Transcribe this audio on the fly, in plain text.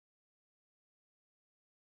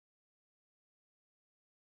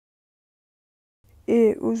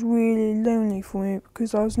It was really lonely for me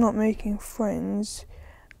because I was not making friends,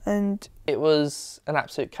 and it was an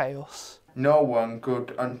absolute chaos. No one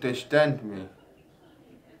could understand me.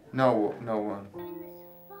 No one.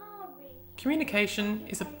 Communication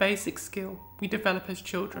is a basic skill we develop as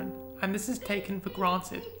children, and this is taken for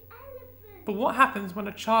granted. But what happens when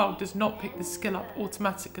a child does not pick this skill up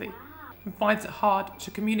automatically and finds it hard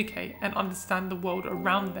to communicate and understand the world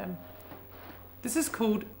around them? This is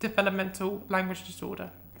called Developmental Language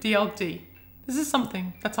Disorder, DLD. This is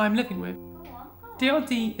something that I'm living with.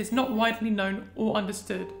 DLD is not widely known or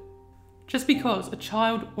understood. Just because a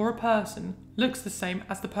child or a person looks the same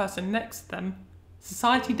as the person next to them,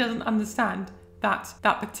 society doesn't understand that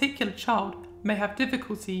that particular child may have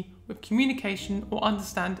difficulty with communication or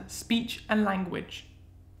understand speech and language.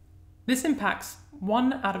 This impacts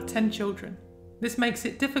 1 out of 10 children. This makes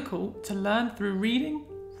it difficult to learn through reading,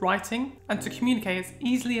 writing, and to communicate as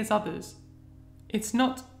easily as others. It's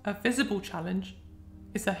not a visible challenge,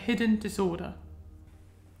 it's a hidden disorder.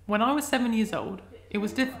 When I was 7 years old, it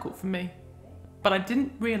was difficult for me, but I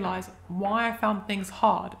didn't realise why I found things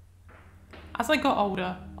hard. As I got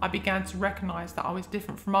older, I began to recognise that I was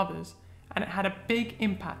different from others, and it had a big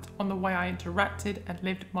impact on the way I interacted and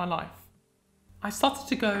lived my life. I started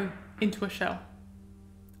to go into a shell.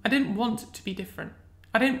 I didn't want to be different.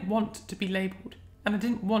 I didn't want to be labelled, and I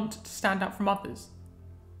didn't want to stand out from others.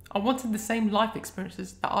 I wanted the same life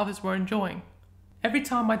experiences that others were enjoying. Every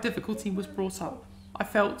time my difficulty was brought up, I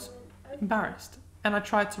felt embarrassed, and I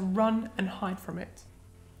tried to run and hide from it.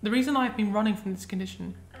 The reason I've been running from this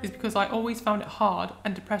condition is because I always found it hard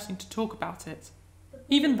and depressing to talk about it,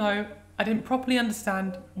 even though I didn't properly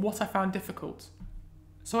understand what I found difficult.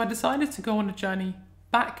 So I decided to go on a journey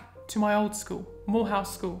back to my old school,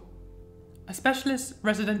 Morehouse School, a specialist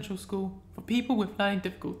residential school for people with learning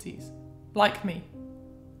difficulties, like me,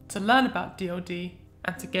 to learn about DLD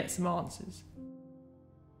and to get some answers.